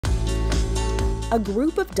A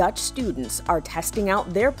group of Dutch students are testing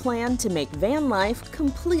out their plan to make van life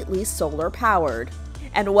completely solar-powered.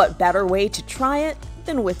 And what better way to try it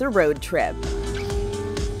than with a road trip?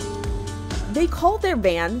 They call their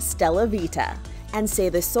van Stella Vita and say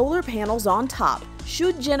the solar panels on top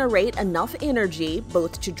should generate enough energy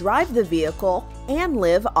both to drive the vehicle and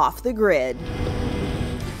live off the grid.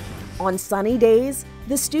 On sunny days,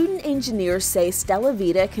 the student engineers say Stella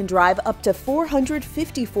Vita can drive up to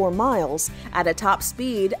 454 miles at a top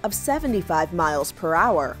speed of 75 miles per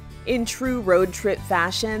hour. In true road trip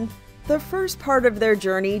fashion, the first part of their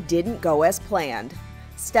journey didn't go as planned.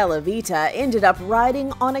 Stella Vita ended up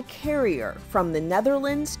riding on a carrier from the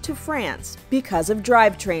Netherlands to France because of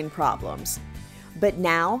drivetrain problems. But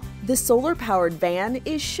now, the solar-powered van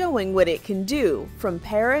is showing what it can do from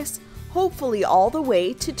Paris, hopefully all the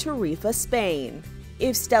way to Tarifa, Spain.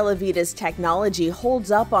 If Stella Vita's technology holds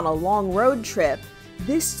up on a long road trip,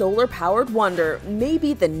 this solar-powered wonder may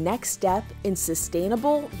be the next step in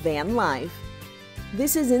sustainable van life.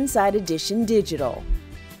 This is Inside Edition Digital.